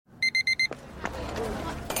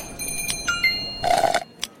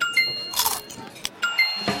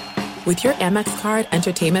With your Amex card,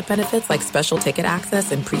 entertainment benefits like special ticket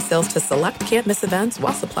access and pre-sales to select can't-miss events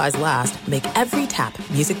while supplies last make every tap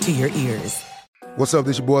music to your ears. What's up,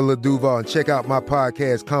 this your boy Lil Duval, and check out my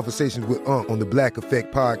podcast, Conversations with Unc, on the Black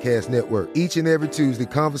Effect Podcast Network. Each and every Tuesday,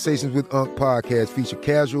 Conversations with Unc podcast feature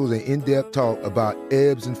casual and in-depth talk about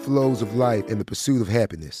ebbs and flows of life and the pursuit of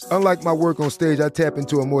happiness. Unlike my work on stage, I tap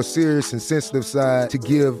into a more serious and sensitive side to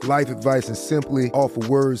give life advice and simply offer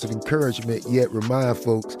words of encouragement, yet remind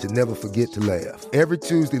folks to never forget to laugh. Every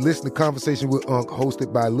Tuesday, listen to Conversations with Unc,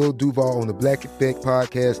 hosted by Lil Duval on the Black Effect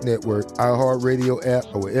Podcast Network, iHeartRadio app,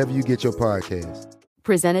 or wherever you get your podcasts.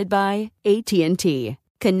 Presented by AT&T.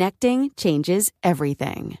 Connecting changes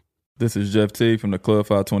everything. This is Jeff T from the Club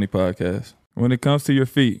 520 podcast. When it comes to your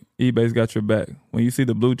feet, eBay's got your back. When you see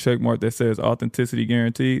the blue check mark that says authenticity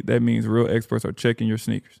guaranteed, that means real experts are checking your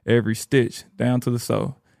sneakers. Every stitch, down to the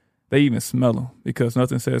sole. They even smell them, because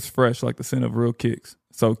nothing says fresh like the scent of real kicks.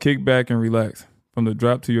 So kick back and relax. From the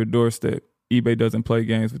drop to your doorstep, eBay doesn't play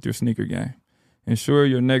games with your sneaker game. Ensure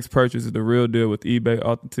your next purchase is the real deal with eBay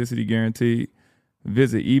Authenticity Guaranteed.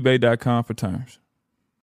 Visit ebay.com for terms.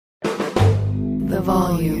 The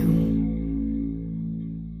volume.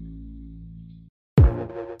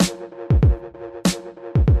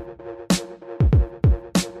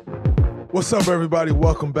 What's up, everybody?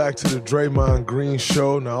 Welcome back to the Draymond Green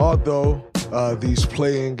Show. Now, although these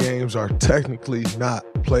play-in games are technically not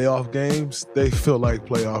playoff games, they feel like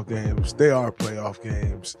playoff games. They are playoff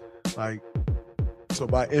games. So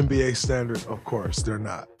by NBA standard, of course, they're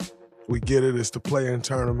not. We get it. It's the play-in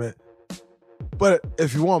tournament. But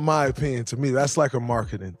if you want my opinion, to me, that's like a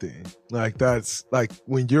marketing thing. That's like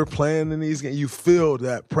when you're playing in these games, you feel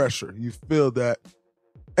that pressure. You feel that.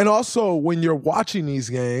 And also, when you're watching these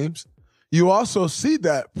games, you also see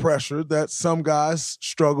that pressure that some guys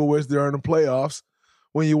struggle with during the playoffs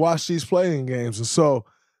when you watch these play-in games. And so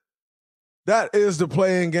that is the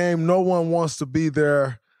play-in game. No one wants to be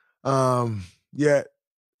there, yet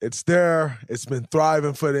it's there. It's been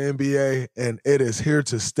thriving for the NBA, and it is here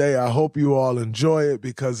to stay. I hope you all enjoy it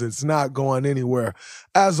because it's not going anywhere.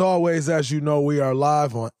 As always, as you know, we are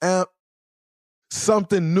live on AMP.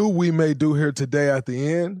 Something new we may do here today at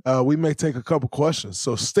the end. We may take a couple questions,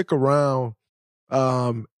 so stick around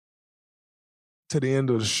to the end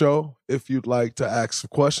of the show if you'd like to ask some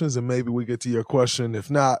questions, and maybe we get to your question. If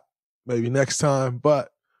not, maybe next time, but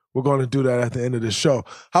we're going to do that at the end of the show.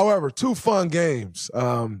 However, two fun games.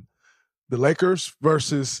 The Lakers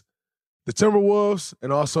versus the Timberwolves,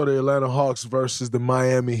 and also the Atlanta Hawks versus the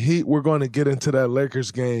Miami Heat. We're going to get into that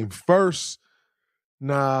Lakers game first.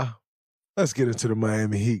 Let's get into the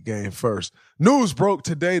Miami Heat game first. News broke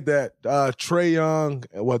today that Trae Young,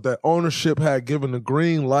 that ownership had given the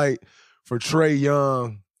green light for Trae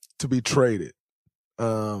Young to be traded.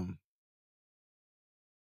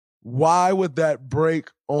 Why would that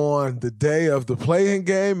break on the day of the play-in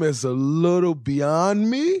game is a little beyond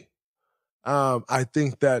me. I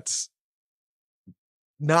think that's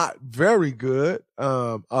not very good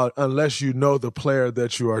unless you know the player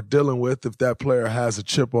that you are dealing with. If that player has a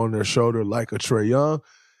chip on their shoulder like a Trae Young,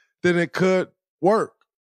 then it could work.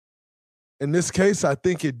 In this case, I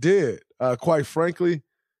think it did. Quite frankly,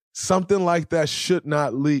 something like that should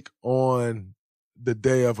not leak on the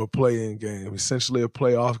day of a play-in game, essentially a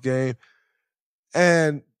playoff game.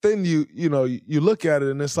 And then you look at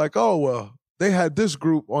it and it's like, oh, well, they had this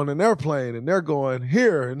group on an airplane and they're going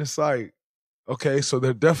here. And it's like, okay, so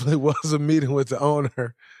there definitely was a meeting with the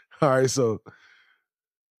owner. All right, so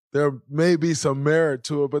there may be some merit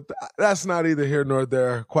to it, but that's not either here nor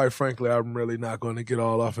there. Quite frankly, I'm really not going to get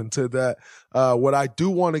all off into that. What I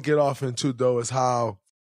do want to get off into, though, is how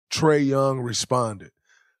Trae Young responded,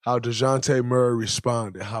 how DeJounte Murray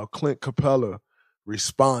responded, how Clint Capella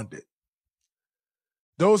responded.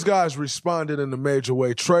 Those guys responded in a major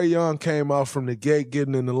way. Trae Young came out from the gate,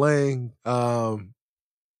 getting in the lane,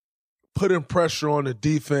 putting pressure on the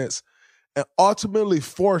defense, and ultimately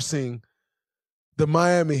forcing the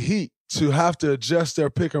Miami Heat to have to adjust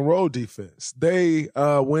their pick-and-roll defense. They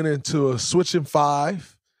went into a switching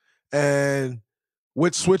five, and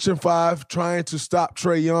with switching five, trying to stop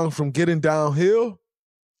Trae Young from getting downhill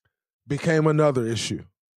became another issue.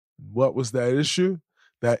 What was that issue?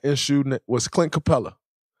 That issue was Clint Capella.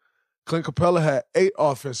 Clint Capella had 8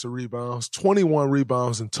 offensive rebounds, 21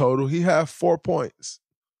 rebounds in total. He had 4 points.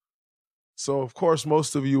 So, of course,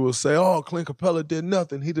 most of you will say, oh, Clint Capella did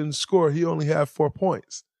nothing. He didn't score. He only had 4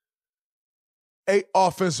 points. 8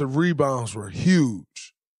 offensive rebounds were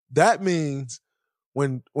huge. That means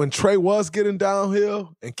when Trae was getting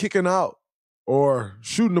downhill and kicking out or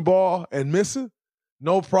shooting the ball and missing,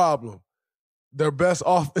 no problem. Their best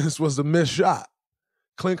offense was the missed shot.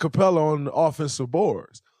 Clint Capella on the offensive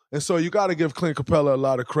boards. And so you got to give Clint Capella a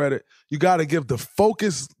lot of credit. You got to give the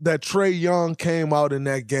focus that Trae Young came out in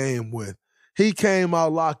that game with. He came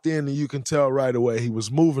out locked in, and you can tell right away. He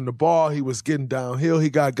was moving the ball. He was getting downhill.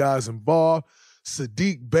 He got guys involved.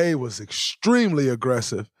 Sadiq Bey was extremely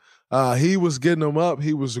aggressive. He was getting them up.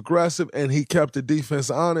 He was aggressive, and he kept the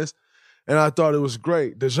defense honest. And I thought it was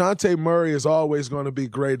great. DeJounte Murray is always going to be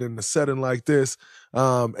great in a setting like this,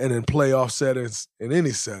 and in playoff settings, in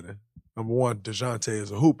any setting. Number one, DeJounte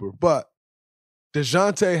is a hooper. But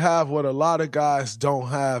DeJounte have what a lot of guys don't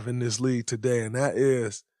have in this league today, and that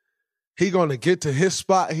is he going to get to his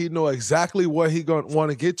spot. He know exactly what he going to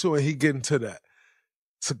want to get to, and he getting to that.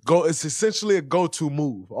 It's essentially a go-to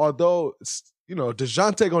move. Although,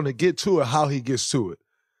 DeJounte going to get to it how he gets to it.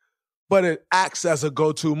 But it acts as a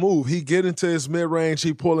go-to move. He get into his mid-range,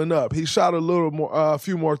 he pulling up. He shot a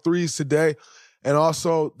few more threes today. And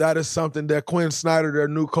also, that is something that Quinn Snyder, their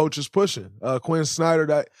new coach, is pushing. Quinn Snyder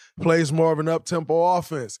that plays more of an up-tempo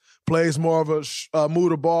offense, plays more of a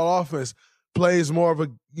move-the-ball offense, plays more of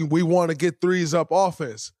a we want to get threes up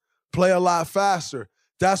offense, play a lot faster.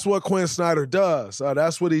 That's what Quinn Snyder does.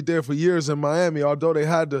 That's what he did for years in Miami, in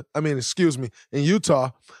Utah,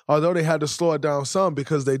 although they had to slow it down some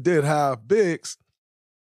because they did have bigs.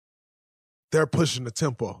 They're pushing the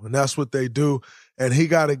tempo, and that's what they do. And he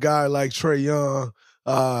got a guy like Trae Young,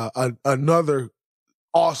 another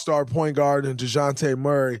all-star point guard in DeJounte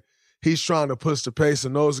Murray. He's trying to push the pace,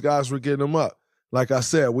 and those guys were getting him up. Like I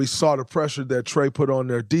said, we saw the pressure that Trae put on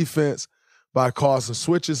their defense by causing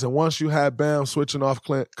switches. And once you had Bam switching off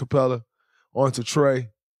Clint Capella onto Trae,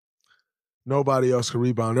 nobody else could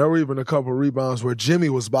rebound. There were even a couple of rebounds where Jimmy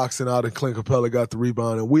was boxing out and Clint Capella got the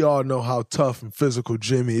rebound. And we all know how tough and physical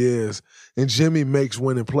Jimmy is. And Jimmy makes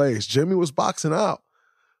winning plays. Jimmy was boxing out.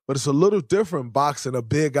 But it's a little different boxing a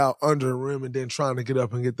big out under the rim and then trying to get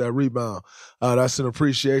up and get that rebound. That's an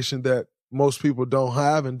appreciation that most people don't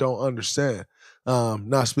have and don't understand.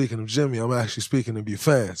 Not speaking of Jimmy, I'm actually speaking of you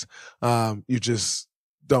fans. You just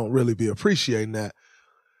don't really be appreciating that.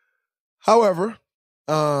 However,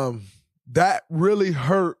 that really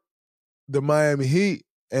hurt the Miami Heat.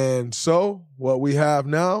 And so what we have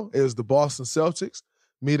now is the Boston Celtics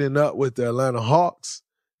meeting up with the Atlanta Hawks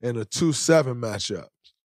in a 2-7 matchup.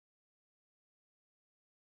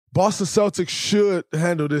 Boston Celtics should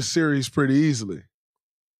handle this series pretty easily.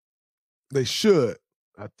 They should.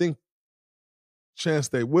 I think chance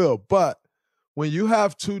they will. But when you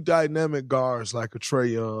have two dynamic guards like a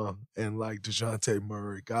Trae Young and like DeJounte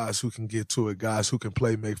Murray, guys who can get to it, guys who can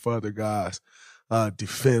play make for other guys,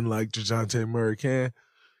 defend like DeJounte Murray can,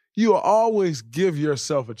 you always give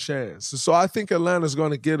yourself a chance. So I think Atlanta's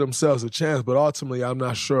going to give themselves a chance, but ultimately I'm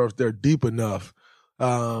not sure if they're deep enough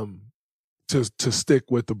to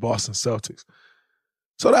stick with the Boston Celtics.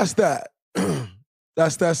 So that's that.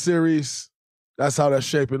 That's that series. That's how that's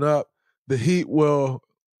shaping up. The Heat will,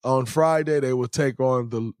 on Friday, they will take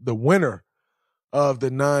on the winner of the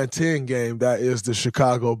 9-10 game. That is the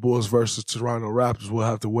Chicago Bulls versus Toronto Raptors. We'll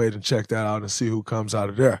have to wait and check that out and see who comes out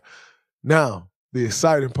of there. Now, the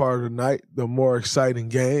exciting part of the night, the more exciting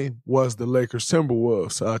game, was the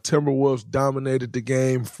Lakers-Timberwolves. Timberwolves dominated the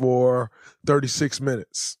game for 36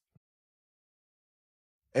 minutes.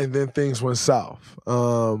 And then things went south.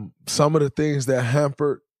 Some of the things that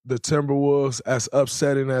hampered the Timberwolves, as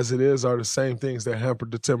upsetting as it is, are the same things that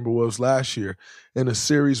hampered the Timberwolves last year in a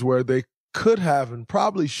series where they could have and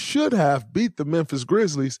probably should have beat the Memphis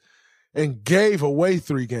Grizzlies and gave away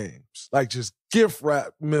 3 games. Like just gift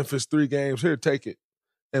wrap Memphis 3 games. Here, take it.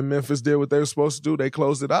 And Memphis did what they were supposed to do. They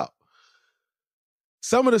closed it out.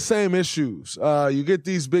 Some of the same issues. You get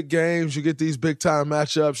these big games, you get these big-time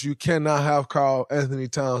matchups. You cannot have Karl Anthony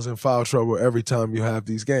Towns in foul trouble every time you have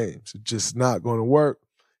these games. It's just not going to work.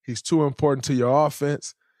 He's too important to your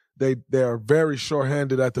offense. They are very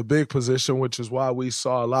shorthanded at the big position, which is why we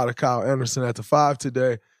saw a lot of Kyle Anderson at the 5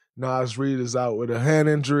 today. Naz Reid is out with a hand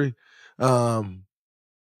injury. And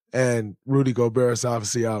Rudy Gobert is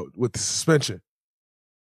obviously out with the suspension.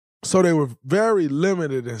 So they were very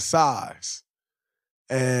limited in size.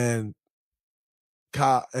 And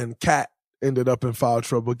Cat ended up in foul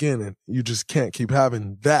trouble again. And you just can't keep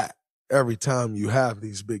having that every time you have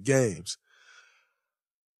these big games.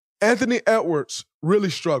 Anthony Edwards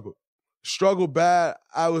really struggled bad.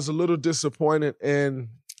 I was a little disappointed in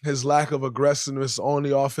his lack of aggressiveness on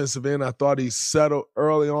the offensive end. I thought he settled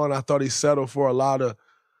early on. I thought he settled for a lot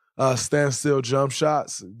of standstill jump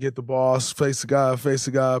shots, get the ball, face the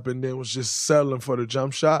guy up, and then was just settling for the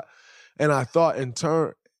jump shot. And I thought in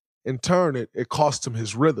turn it cost him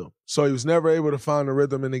his rhythm. So he was never able to find a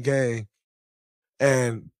rhythm in the game.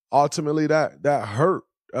 And ultimately that hurt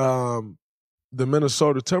the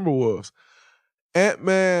Minnesota Timberwolves.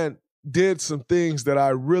 Ant-Man did some things that I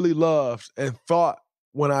really loved and thought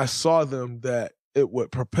when I saw them that it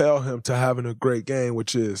would propel him to having a great game,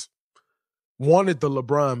 which is wanted the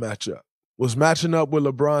LeBron matchup, was matching up with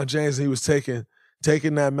LeBron James, and he was taking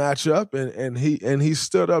that matchup, and he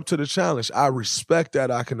stood up to the challenge. I respect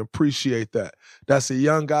that. I can appreciate that. That's a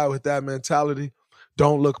young guy with that mentality.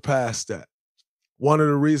 Don't look past that. One of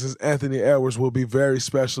the reasons Anthony Edwards will be very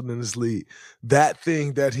special in this league, that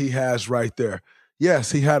thing that he has right there.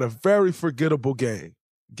 Yes, he had a very forgettable game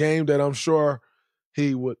that I'm sure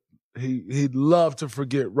he'd love to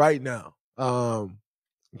forget right now.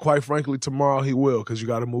 Quite frankly, tomorrow he will, because you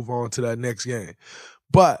got to move on to that next game.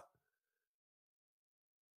 But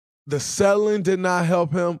the settling did not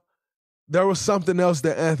help him. There was something else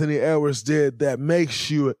that Anthony Edwards did that makes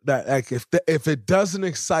you, that like if it doesn't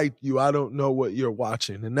excite you, I don't know what you're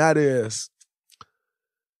watching. And that is,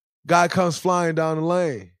 guy comes flying down the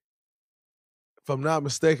lane. If I'm not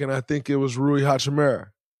mistaken, I think it was Rui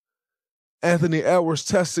Hachimura. Anthony Edwards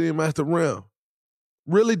tested him at the rim.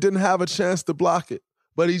 Really didn't have a chance to block it,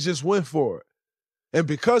 but he just went for it. And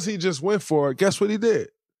because he just went for it, guess what he did?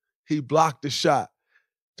 He blocked the shot.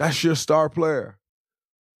 That's your star player.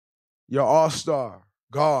 Your all-star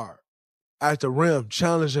guard at the rim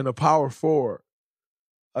challenging a power forward.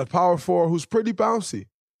 A power forward who's pretty bouncy,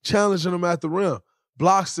 challenging him at the rim,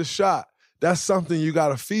 blocks the shot. That's something you got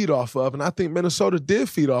to feed off of, and I think Minnesota did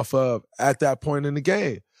feed off of at that point in the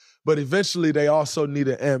game. But eventually they also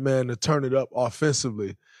needed Ant-Man to turn it up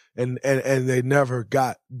offensively, and they never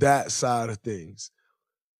got that side of things.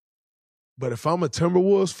 But if I'm a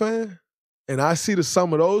Timberwolves fan and I see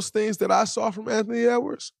some of those things that I saw from Anthony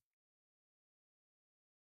Edwards,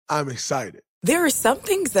 I'm excited. There are some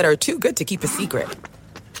things that are too good to keep a secret.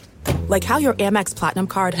 Like how your Amex Platinum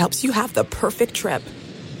card helps you have the perfect trip.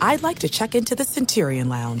 I'd like to check into the Centurion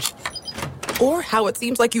Lounge. Or how it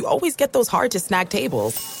seems like you always get those hard-to-snag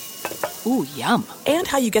tables. Ooh, yum. And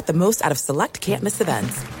how you get the most out of select can't-miss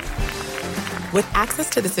events. With access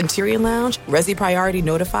to the Centurion Lounge, Resi Priority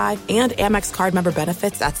Notify, and Amex card member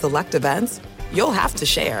benefits at select events, you'll have to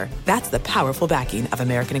share. That's the powerful backing of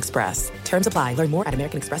American Express. Terms apply. Learn more at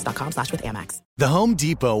americanexpress.com/withAmex. The Home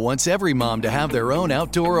Depot wants every mom to have their own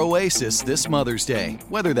outdoor oasis this Mother's Day.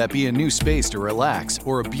 Whether that be a new space to relax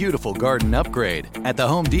or a beautiful garden upgrade. At the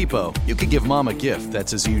Home Depot, you could give mom a gift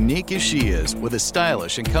that's as unique as she is, with a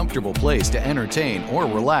stylish and comfortable place to entertain or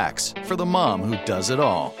relax for the mom who does it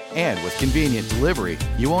all. And with convenient delivery,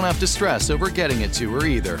 you won't have to stress over getting it to her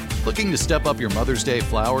either. Looking to step up your Mother's Day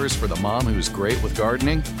flowers for the mom who's great with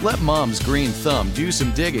gardening? Let Mom's green thumb do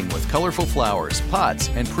some digging with colorful flowers, pots,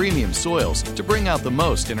 and premium soils to bring out the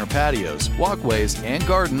most in her patios, walkways, and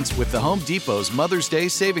gardens with the Home Depot's Mother's Day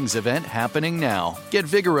Savings Event happening now. Get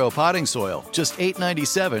Vigoro potting soil, just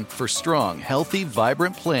 $8.97 for strong, healthy,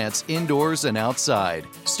 vibrant plants indoors and outside.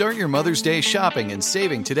 Start your Mother's Day shopping and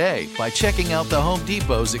saving today by checking out the Home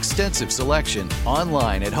Depot's extensive selection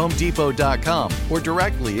online at HomeDepot.com or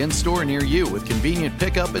directly in store near you with convenient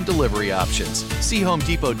pickup and delivery options. See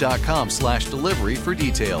HomeDepot.com/delivery for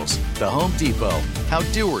details. The Home Depot. How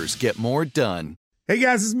doers get more done. Hey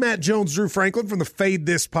guys, this is Matt Jones, Drew Franklin from the Fade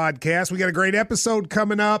This podcast. We got a great episode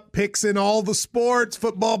coming up. Picks in all the sports,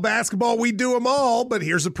 football, basketball, we do them all. But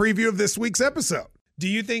here's a preview of this week's episode. Do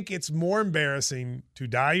you think it's more embarrassing to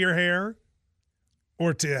dye your hair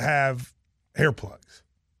or to have hair plugs?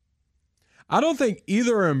 I don't think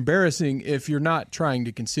either are embarrassing if you're not trying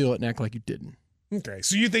to conceal it and act like you didn't. Okay,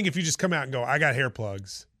 so you think if you just come out and go, I got hair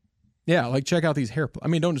plugs. Yeah, like check out these hair plugs. I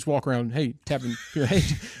mean, don't just walk around, hey, tapping,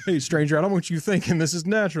 hey, stranger, I don't want you thinking this is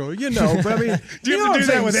natural. You know, but I mean, do you have to do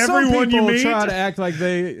that with everyone you meet? Try to act like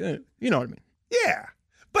they, you know what I mean? Yeah.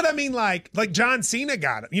 But I mean, like John Cena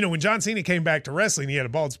got it. You know, when John Cena came back to wrestling, he had a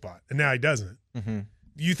bald spot, and now he doesn't. Mm-hmm.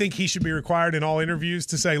 Do you think he should be required in all interviews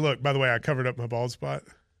to say, look, by the way, I covered up my bald spot?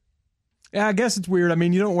 Yeah, I guess it's weird. I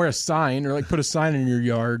mean, you don't wear a sign or like put a sign in your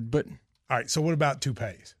yard, but. All right, so what about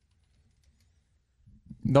toupees?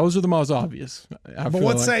 Those are the most obvious. But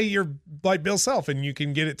let's say you're like Bill Self and you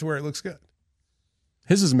can get it to where it looks good.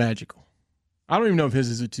 His is magical. I don't even know if his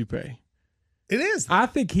is a toupee. It is. I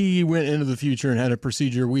think he went into the future and had a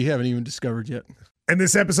procedure we haven't even discovered yet. And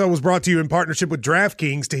this episode was brought to you in partnership with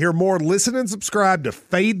DraftKings. To hear more, listen and subscribe to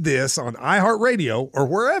Fade This on iHeartRadio or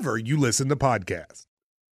wherever you listen to podcasts.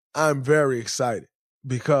 I'm very excited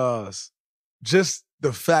because just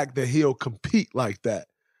the fact that he'll compete like that,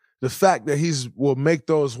 the fact that will make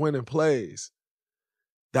those winning plays,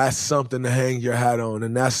 that's something to hang your hat on,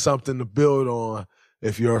 and that's something to build on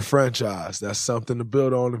If you're a franchise, that's something to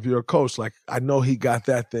build on. If you're a coach, like, I know he got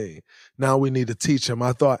that thing. Now we need to teach him.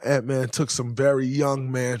 I thought Ant-Man took some very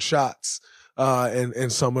young man shots in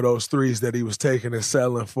some of those threes that he was taking and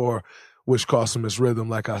settling for, which cost him his rhythm,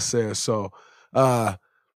 like I said. So,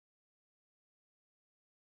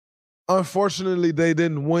 unfortunately, they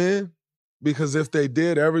didn't win, because if they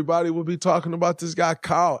did, everybody would be talking about this guy.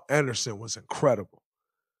 Kyle Anderson was incredible.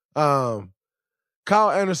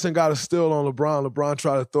 Kyle Anderson got a steal on LeBron. LeBron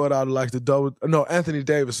tried to throw it out of like the double. No, Anthony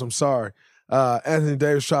Davis, I'm sorry. Anthony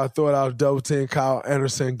Davis tried to throw it out of double team. Kyle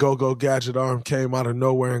Anderson, go gadget arm, came out of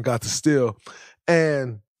nowhere and got the steal.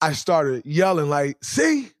 And I started yelling like,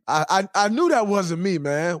 see, I knew that wasn't me,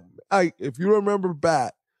 man. If you remember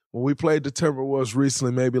back when we played the Timberwolves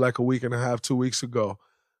recently, maybe like a week and a half, 2 weeks ago,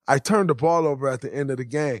 I turned the ball over at the end of the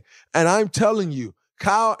game. And I'm telling you,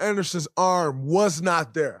 Kyle Anderson's arm was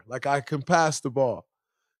not there. Like, I can pass the ball.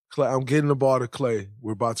 Clay, I'm getting the ball to Clay.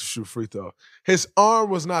 We're about to shoot free throw. His arm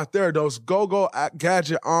was not there. Those go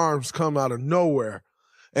gadget arms come out of nowhere.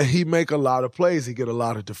 And he make a lot of plays. He get a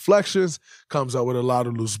lot of deflections, comes up with a lot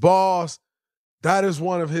of loose balls. That is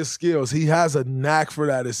one of his skills. He has a knack for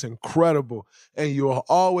that. It's incredible. And you'll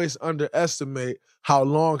always underestimate how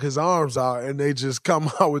long his arms are, and they just come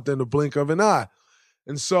out within the blink of an eye.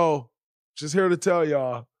 And so, just here to tell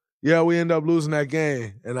y'all, yeah, we end up losing that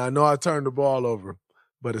game, and I know I turned the ball over,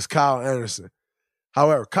 but it's Kyle Anderson.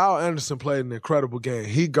 However, Kyle Anderson played an incredible game.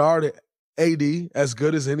 He guarded AD as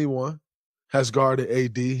good as anyone has guarded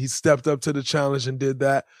AD. He stepped up to the challenge and did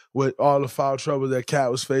that with all the foul trouble that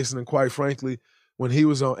Cat was facing, and quite frankly, when he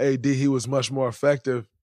was on AD, he was much more effective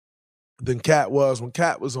than Cat was when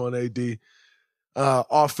Cat was on AD.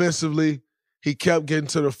 Offensively, he kept getting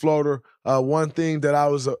to the floater. One thing that I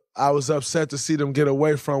was upset to see them get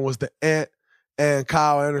away from was the Ant and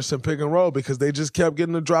Kyle Anderson pick and roll, because they just kept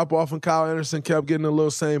getting the drop off, and Kyle Anderson kept getting a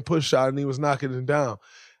little same push shot, and he was knocking it down.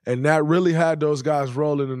 And that really had those guys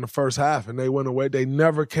rolling in the first half, and they went away. They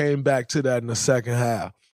never came back to that in the second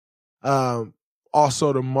half.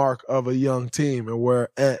 Also the mark of a young team, and where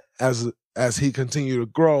Ant, as he continued to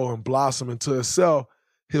grow and blossom into himself,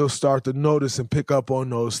 he'll start to notice and pick up on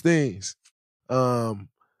those things. But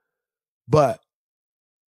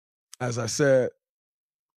as I said,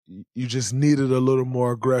 you just needed a little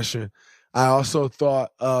more aggression. I also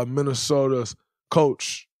thought Minnesota's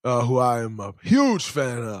coach, who I am a huge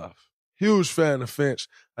fan of Finch.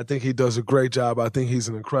 I think he does a great job. I think he's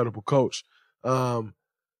an incredible coach.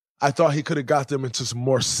 I thought he could have got them into some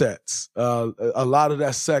more sets. A lot of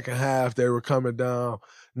that second half, they were coming down,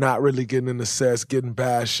 not really getting in the sets, getting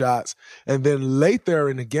bad shots. And then late there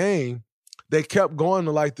in the game, they kept going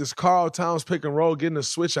to like this Karl Towns pick and roll, getting a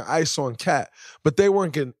switch and ISO on Cat. But they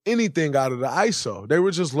weren't getting anything out of the ISO. They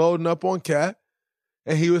were just loading up on Cat,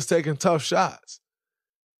 and he was taking tough shots.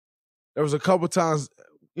 There was a couple times,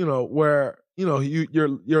 where,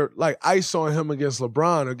 you're like ISOing him against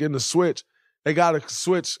LeBron or getting a switch. They got to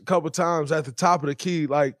switch a couple times at the top of the key,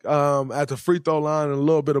 like at the free throw line and a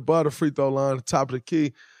little bit above the free throw line, at the top of the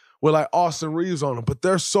key, with like Austin Reeves on them. But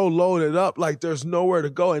they're so loaded up, like there's nowhere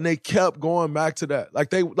to go. And they kept going back to that.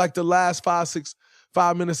 Like the last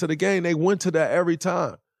 5 minutes of the game, they went to that every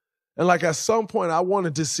time. And like at some point, I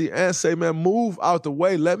wanted to see Ant say, man, move out the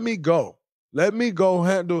way. Let me go. Let me go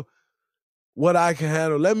handle what I can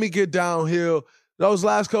handle. Let me get downhill. Those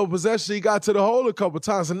last couple possessions, he got to the hole a couple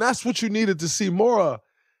times, and that's what you needed to see more of.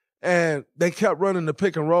 And they kept running the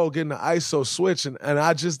pick and roll, getting the ISO switch, and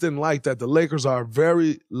I just didn't like that. The Lakers are a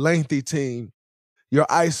very lengthy team. You're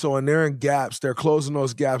ISO, and they're in gaps. They're closing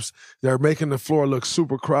those gaps. They're making the floor look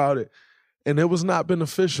super crowded. And it was not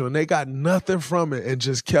beneficial, and they got nothing from it and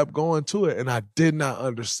just kept going to it, and I did not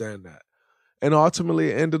understand that. And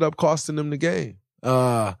ultimately, it ended up costing them the game.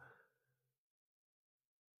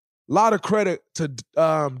 A lot of credit to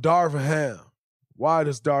Darvin Ham. Why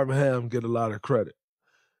does Darvin Ham get a lot of credit?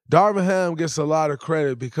 Darvin Ham gets a lot of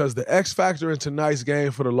credit because the X factor in tonight's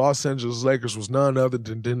game for the Los Angeles Lakers was none other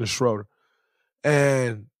than Dennis Schroeder.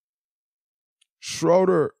 And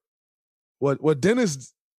Schroeder, what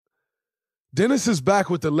Dennis is back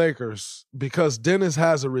with the Lakers because Dennis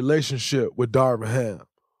has a relationship with Darvin Ham,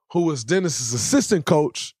 who was Dennis's assistant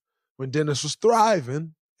coach when Dennis was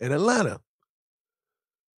thriving in Atlanta.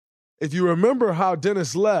 If you remember how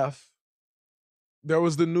Dennis left, there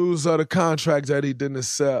was the news of the contract that he didn't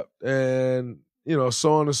accept and,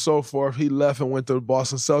 so on and so forth. He left and went to the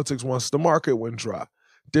Boston Celtics once the market went dry.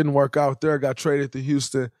 Didn't work out there, got traded to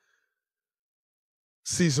Houston.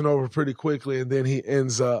 Season over pretty quickly, and then he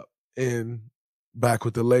ends up back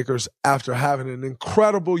with the Lakers after having an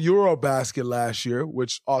incredible Eurobasket last year,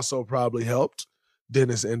 which also probably helped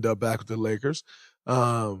Dennis end up back with the Lakers.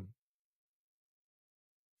 And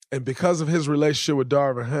because of his relationship with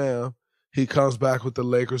Darvin Ham, he comes back with the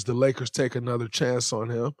Lakers. The Lakers take another chance on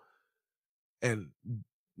him. And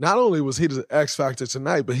not only was he the X factor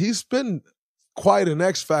tonight, but he's been quite an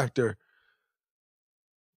X factor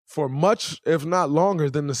for much, if not longer,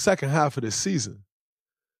 than the second half of this season.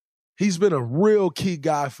 He's been a real key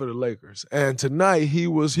guy for the Lakers. And tonight, he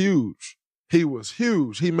was huge. He was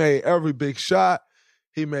huge. He made every big shot.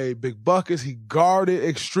 He made big buckets. He guarded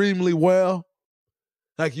extremely well.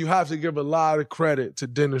 Like, you have to give a lot of credit to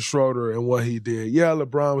Dennis Schroeder and what he did. Yeah,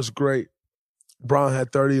 LeBron was great. LeBron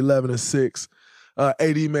had 30, 11, and 6.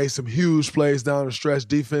 AD made some huge plays down the stretch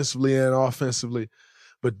defensively and offensively.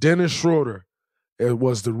 But Dennis Schroeder, it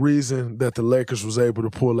was the reason that the Lakers was able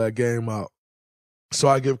to pull that game out. So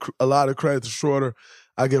I give a lot of credit to Schroeder.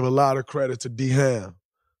 I give a lot of credit to D. Ham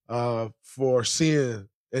for seeing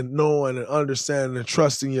and knowing and understanding and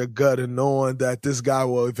trusting your gut and knowing that this guy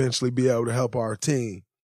will eventually be able to help our team.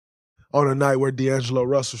 On a night where D'Angelo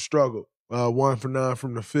Russell struggled, 1 for 9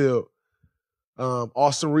 from the field.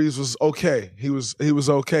 Austin Reeves was okay. He was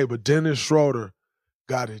okay, but Dennis Schroeder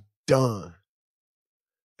got it done.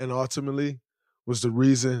 And ultimately was the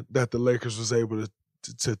reason that the Lakers was able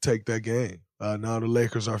to take that game. Now the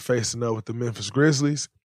Lakers are facing up with the Memphis Grizzlies.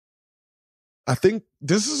 I think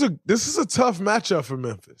this is a tough matchup for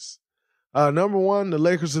Memphis. Number one, the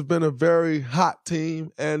Lakers have been a very hot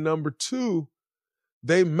team, and number two,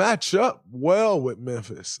 they match up well with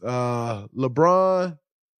Memphis. LeBron,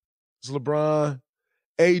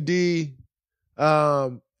 AD, AD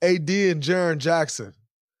and Jaren Jackson,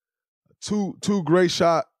 two great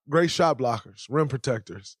shot blockers, rim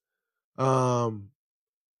protectors.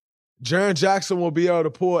 Jaren Jackson will be able to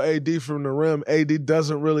pull AD from the rim. AD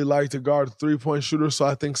doesn't really like to guard the three-point shooter, so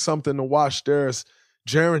I think something to watch there is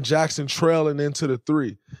Jaren Jackson trailing into the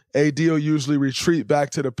three. AD will usually retreat back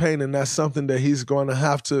to the paint, and that's something that he's going to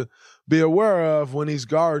have to be aware of when he's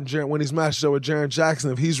guarding, when he's matched up with Jaren Jackson.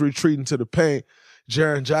 If he's retreating to the paint,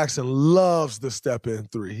 Jaren Jackson loves the step-in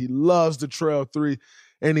three. He loves the trail three,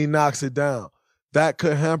 and he knocks it down. That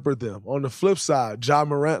could hamper them. On the flip side, Ja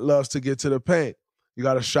Morant loves to get to the paint. You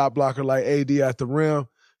got a shot blocker like AD at the rim.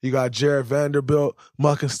 You got Jared Vanderbilt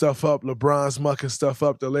mucking stuff up. LeBron's mucking stuff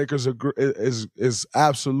up. The Lakers is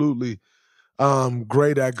absolutely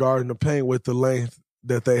great at guarding the paint with the length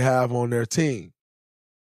that they have on their team.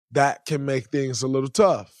 That can make things a little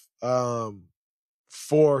tough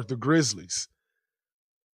for the Grizzlies.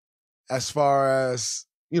 As far as,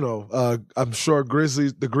 I'm sure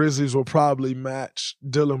the Grizzlies will probably match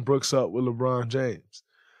Dillon Brooks up with LeBron James.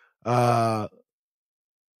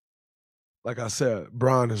 Like I said,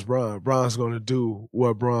 Bron is Bron. Bron's going to do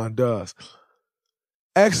what Bron does.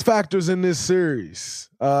 X factors in this series.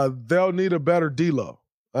 They'll need a better D'Lo.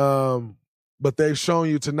 But they've shown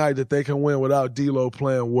you tonight that they can win without D'Lo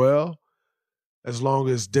playing well, as long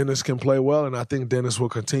as Dennis can play well, and I think Dennis will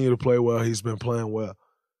continue to play well. He's been playing well.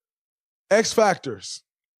 X factors.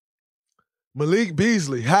 Malik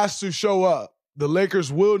Beasley has to show up. The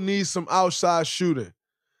Lakers will need some outside shooting.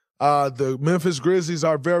 The Memphis Grizzlies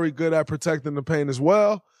are very good at protecting the paint as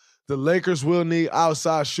well. The Lakers will need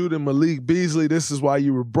outside shooting. Malik Beasley, this is why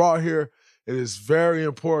you were brought here. It is very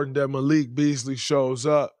important that Malik Beasley shows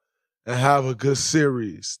up and have a good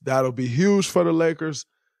series. That'll be huge for the Lakers.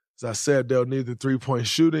 As I said, they'll need the three-point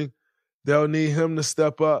shooting. They'll need him to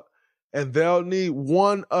step up. And they'll need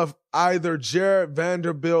one of either Jared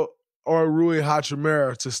Vanderbilt or Rui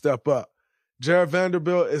Hachimura to step up. Jared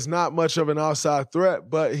Vanderbilt is not much of an outside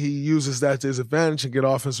threat, but he uses that to his advantage and get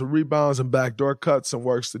offensive rebounds and backdoor cuts and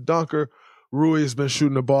works the dunker. Rui has been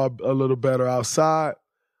shooting the ball a little better outside.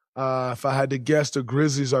 If I had to guess, the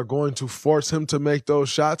Grizzlies are going to force him to make those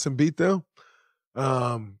shots and beat them.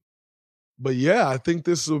 But yeah, I think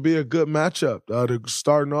this will be a good matchup.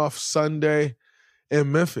 Starting off Sunday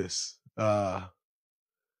in Memphis. I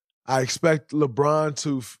expect LeBron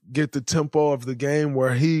to get the tempo of the game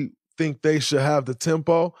where he think they should have the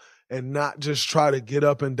tempo and not just try to get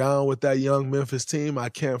up and down with that young Memphis team. I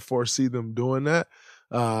can't foresee them doing that.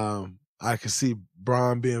 I can see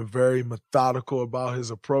Bron being very methodical about his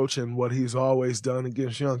approach and what he's always done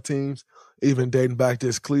against young teams, even dating back to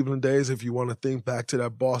his Cleveland days. If you want to think back to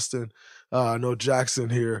that Boston, I know Jackson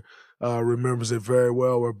here remembers it very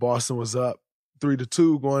well, where Boston was up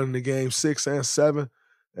 3-2 going into game 6 and 7.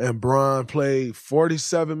 And Bron played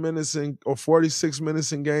 47 minutes or 46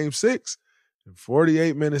 minutes in game 6 and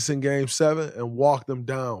 48 minutes in game 7 and walked them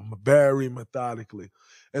down very methodically.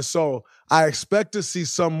 And so I expect to see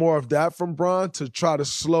some more of that from Bron to try to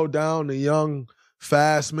slow down the young,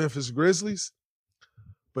 fast Memphis Grizzlies.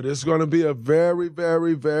 But it's going to be a very,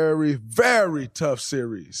 very, very, very tough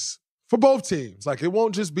series for both teams. Like, it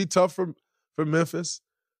won't just be tough for Memphis.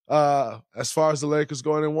 As far as the Lakers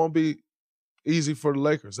going, it won't be easy for the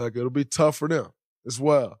Lakers. Like, it'll be tough for them as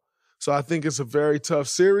well. So I think it's a very tough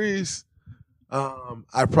series.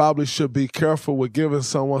 I probably should be careful with giving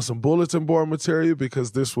someone some bulletin board material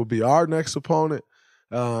because this will be our next opponent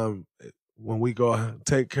when we go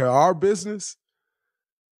take care of our business.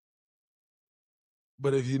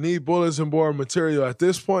 But if you need bulletin board material at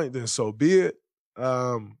this point, then so be it.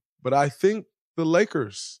 But I think the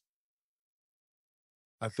Lakers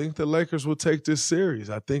will take this series.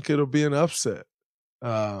 I think it'll be an upset.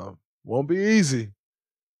 Won't be easy.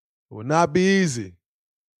 It will not be easy.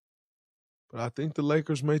 But I think the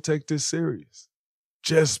Lakers may take this series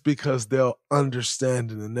just because they'll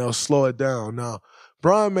understand it and they'll slow it down. Now,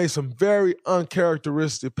 Brian made some very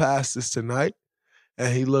uncharacteristic passes tonight,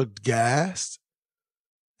 and he looked gassed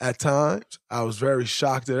at times. I was very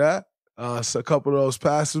shocked at that. So a couple of those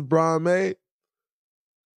passes Brian made.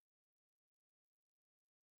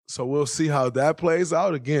 So we'll see how that plays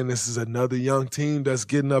out. Again, this is another young team that's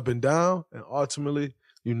getting up and down, and ultimately,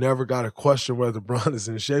 you never got to question whether Bron is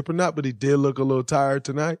in shape or not, but he did look a little tired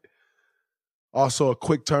tonight. Also, a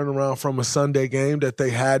quick turnaround from a Sunday game that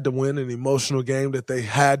they had to win, an emotional game that they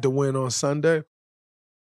had to win on Sunday.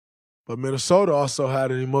 But Minnesota also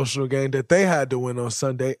had an emotional game that they had to win on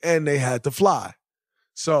Sunday, and they had to fly.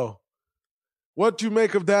 So what you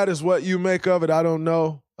make of that is what you make of it. I don't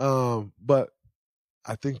know. But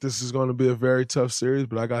I think this is going to be a very tough series,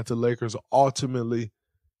 but I got the Lakers ultimately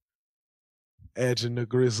edging the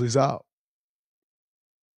Grizzlies out.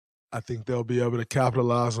 I think they'll be able to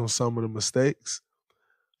capitalize on some of the mistakes.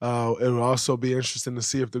 It'll also be interesting to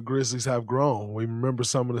see if the Grizzlies have grown. We remember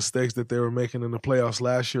some of the mistakes that they were making in the playoffs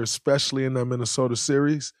last year, especially in that Minnesota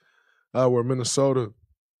series, where Minnesota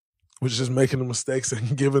was just making the mistakes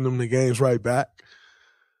and giving them the games right back.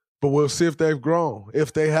 But we'll see if they've grown.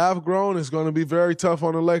 If they have grown, it's going to be very tough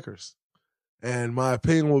on the Lakers. And my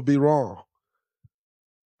opinion will be wrong.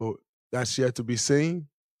 But that's yet to be seen,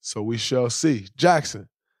 so we shall see. Jackson,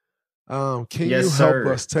 can you help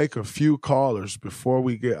us take a few callers before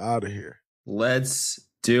we get out of here? Let's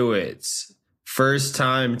do it. First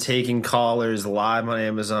time taking callers live on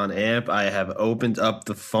Amazon AMP. I have opened up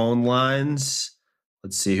the phone lines.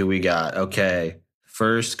 Let's see who we got. Okay,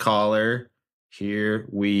 first caller. Here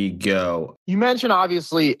we go. You mentioned,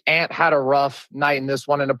 obviously, Ant had a rough night in this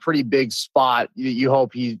one in a pretty big spot. You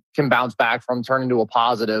hope he can bounce back from, turn into a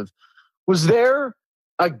positive. Was there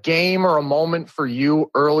a game or a moment for you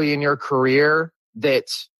early in your career that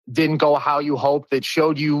didn't go how you hoped, that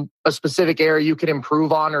showed you a specific area you could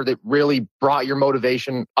improve on, or that really brought your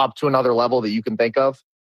motivation up to another level that you can think of?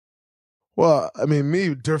 Well, I mean,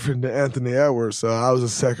 me different than Anthony Edwards. I was a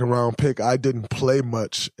second-round pick. I didn't play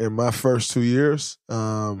much in my first 2 years.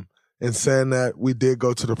 In saying that, we did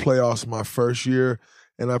go to the playoffs my first year,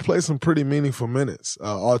 and I played some pretty meaningful minutes,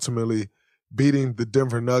 ultimately beating the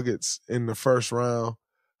Denver Nuggets in the first round.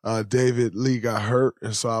 David Lee got hurt,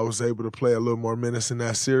 and so I was able to play a little more minutes in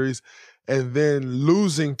that series. And then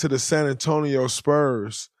losing to the San Antonio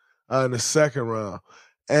Spurs in the second round.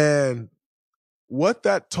 And what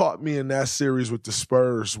that taught me in that series with the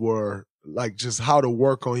Spurs were like just how to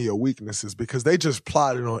work on your weaknesses, because they just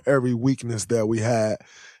plotted on every weakness that we had.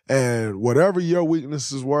 And whatever your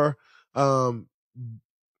weaknesses were, Bill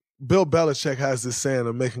Belichick has this saying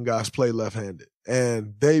of making guys play left-handed.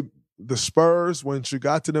 And the Spurs, when you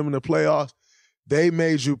got to them in the playoffs, they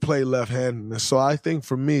made you play left-handed. And so I think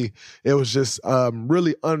for me, it was just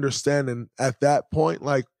really understanding at that point,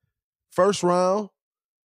 like first round,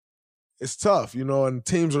 it's tough, and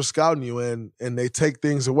teams are scouting you and they take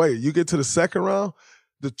things away. You get to the second round,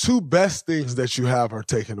 the two best things that you have are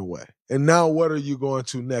taken away. And now what are you going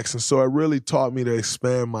to next? And so it really taught me to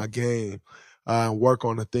expand my game and work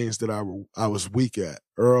on the things that I was weak at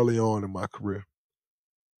early on in my career.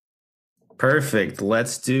 Perfect.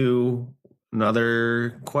 Let's do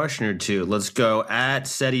another question or two. Let's go at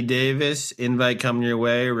Seti Davis. Invite coming your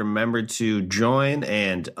way. Remember to join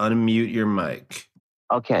and unmute your mic.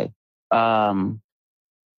 Okay.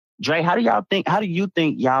 Dre, how do you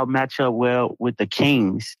think y'all match up well with the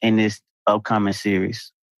Kings in this upcoming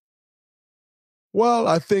series? Well,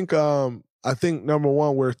 I think number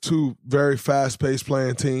one, we're two very fast-paced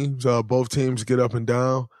playing teams. Both teams get up and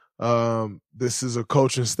down. This is a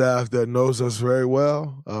coaching staff that knows us very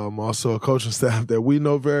well. Also a coaching staff that we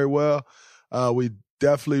know very well. We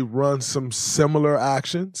definitely run some similar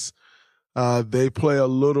actions. They play a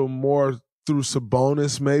little more through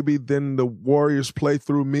Sabonis maybe than the Warriors play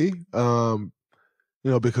through me,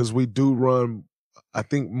 because we do run I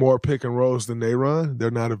think, more pick and rolls than they run.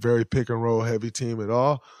 They're not a very pick and roll heavy team at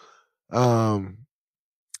all. And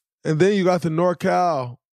then you got the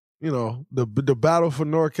NorCal, the battle for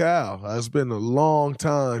NorCal. It's been a long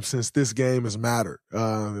time since this game has mattered.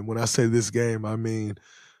 And when I say this game, I mean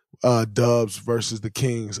Dubs versus the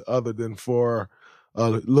Kings, other than for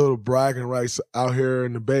little bragging rights out here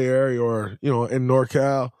in the Bay Area or, in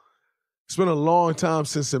NorCal. It's been a long time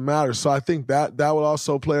since it matters. So I think that will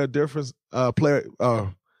also play a difference,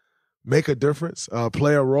 make a difference,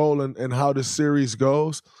 play a role in how this series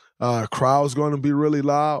goes. Crowd's going to be really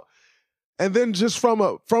loud. And then just from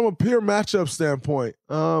a pure matchup standpoint,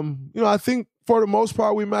 I think for the most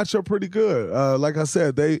part we match up pretty good. Like I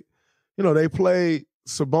said, they play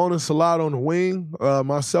Sabonis a lot on the wing,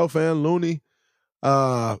 myself and Looney,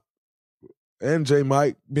 and J.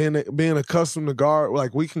 Mike being accustomed to guard,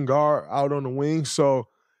 like we can guard out on the wing. So,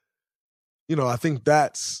 I think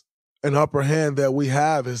that's an upper hand that we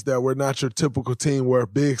have, is that we're not your typical team where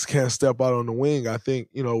bigs can't step out on the wing. I think,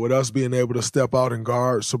 with us being able to step out and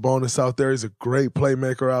guard Sabonis out there, he's a great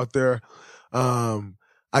playmaker out there.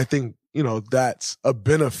 I think, that's a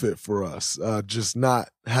benefit for us, just not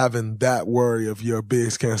having that worry of your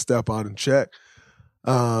bigs can't step out and check.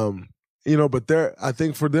 But I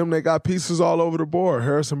think for them, they got pieces all over the board.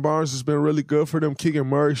 Harrison Barnes has been really good for them. Keegan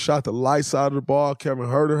Murray shot the lights out of the ball. Kevin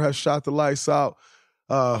Huerter has shot the lights out.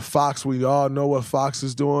 Fox, we all know what Fox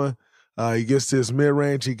is doing. He gets to his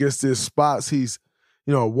mid-range. He gets to his spots. He's,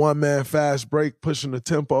 one-man fast break, pushing the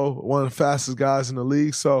tempo, one of the fastest guys in the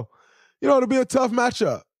league. So, it'll be a tough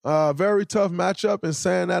matchup, very tough matchup. And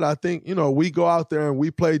saying that, I think, we go out there and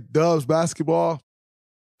we play Dubs basketball,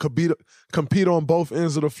 compete on both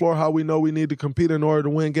ends of the floor how we know we need to compete in order to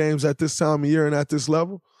win games at this time of year and at this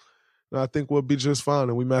level. And I think we'll be just fine,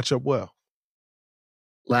 and we match up well.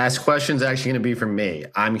 Last question is actually going to be from me.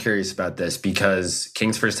 I'm curious about this because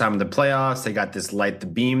Kings' first time in the playoffs, they got this light the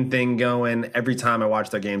beam thing going. Every time I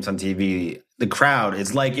watch their games on TV, the crowd,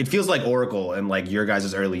 it feels like Oracle in like your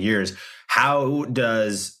guys' early years. How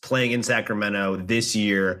does playing in Sacramento this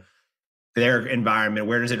year, their environment,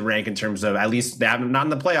 where does it rank in terms of, at least they haven't, not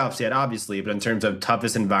in the playoffs yet, obviously, but in terms of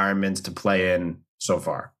toughest environments to play in so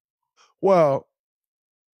far? Well,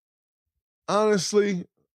 honestly,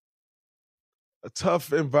 a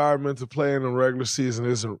tough environment to play in a regular season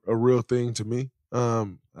isn't a real thing to me.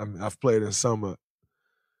 I've played in some of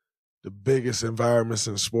the biggest environments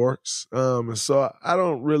in sports. And so I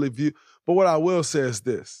don't really view, but what I will say is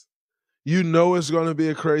this. It's going to be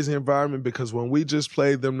a crazy environment because when we just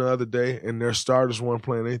played them the other day and their starters weren't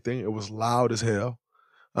playing anything, it was loud as hell.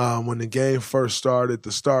 When the game first started,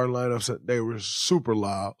 the starting lineups, they were super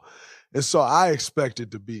loud. And so I expect it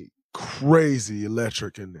to be crazy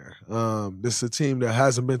electric in there. This is a team that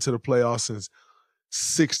hasn't been to the playoffs since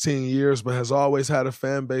 16 years, but has always had a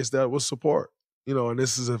fan base that will support, and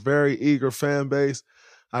this is a very eager fan base.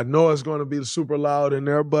 I know it's going to be super loud in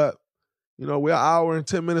there, but, we're an hour and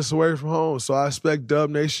 10 minutes away from home, so I expect Dub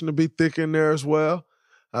Nation to be thick in there as well.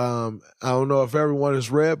 I don't know if everyone has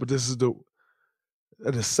read, but this is the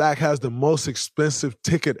SAC has the most expensive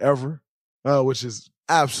ticket ever, which is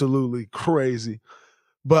absolutely crazy.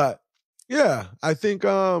 But, yeah, I think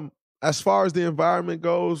as far as the environment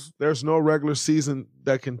goes, there's no regular season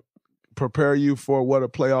that can prepare you for what a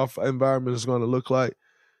playoff environment is going to look like.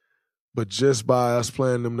 But just by us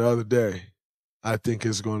playing them the other day, I think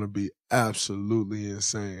it's going to be absolutely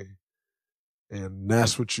insane. And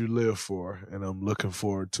that's what you live for, and I'm looking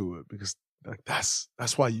forward to it because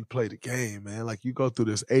that's why you play the game, man. Like, you go through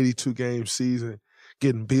this 82-game season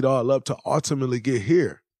getting beat all up to ultimately get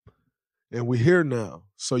here. And we're here now.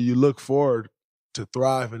 So you look forward to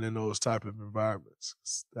thriving in those type of environments.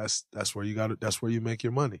 That's where that's where you make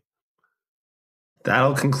your money.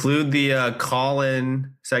 That'll conclude the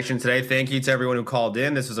call-in section today. Thank you to everyone who called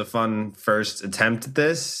in. This was a fun first attempt at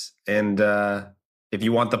this. And if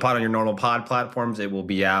you want the pod on your normal pod platforms, it will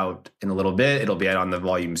be out in a little bit. It'll be out on the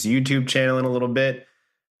Volumes YouTube channel in a little bit.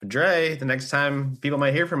 But Dre, the next time people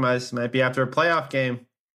might hear from us might be after a playoff game.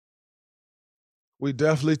 We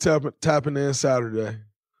definitely tapping in Saturday.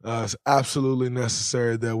 It's absolutely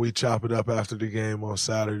necessary that we chop it up after the game on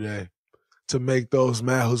Saturday to make those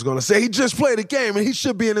mad who's going to say he just played a game and he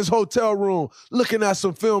should be in his hotel room looking at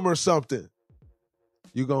some film or something.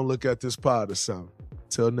 You're going to look at this pod or something.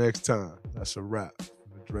 Till next time, that's a wrap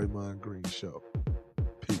from the Draymond Green Show.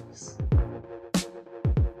 Peace.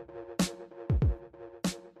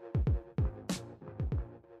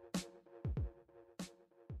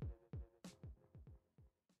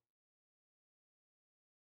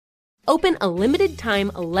 Open a limited-time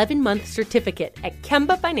 11-month certificate at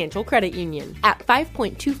Kemba Financial Credit Union. At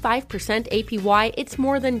 5.25% APY, it's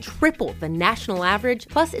more than triple the national average,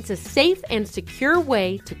 plus it's a safe and secure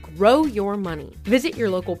way to grow your money. Visit your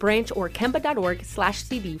local branch or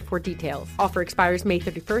kemba.org/cb for details. Offer expires May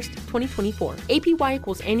 31st, 2024. APY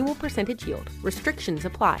equals annual percentage yield. Restrictions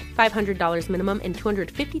apply. $500 minimum and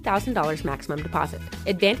 $250,000 maximum deposit.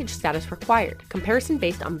 Advantage status required. Comparison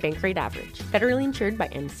based on bank rate average. Federally insured by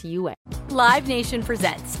NCUA. Live Nation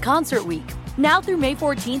presents Concert Week. Now through May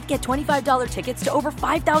 14th, get $25 tickets to over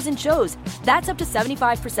 5,000 shows. That's up to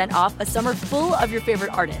 75% off a summer full of your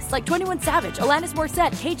favorite artists like 21 Savage, Alanis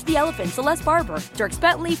Morissette, Cage the Elephant, Celeste Barber, Dierks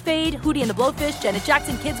Bentley, Fade, Hootie and the Blowfish, Janet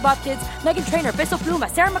Jackson, Kids Bop Kids, Meghan Trainor, Peso Pluma,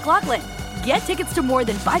 Sarah McLachlan. Get tickets to more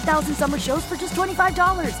than 5,000 summer shows for just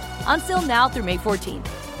 $25. Until now through May 14th.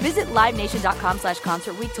 Visit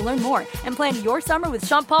LiveNation.com/Concert Week to learn more and plan your summer with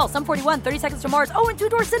Sean Paul, Sum 41, 30 Seconds to Mars, and Two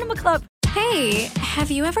Door Cinema Club. Hey, have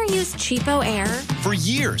you ever used Cheapo Air? For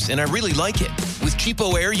years, and I really like it. With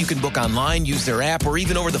Cheapo Air, you can book online, use their app, or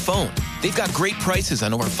even over the phone. They've got great prices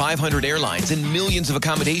on over 500 airlines and millions of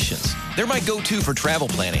accommodations. They're my go-to for travel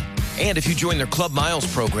planning. And if you join their Club Miles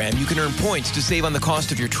program, you can earn points to save on the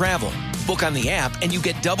cost of your travel. Book on the app, and you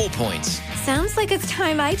get double points. Sounds like it's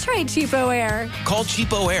time I tried Cheapo Air. Call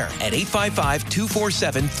Cheapo Air at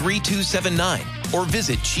 855-247-3279 or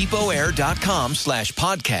visit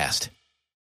cheapoair.com/podcast.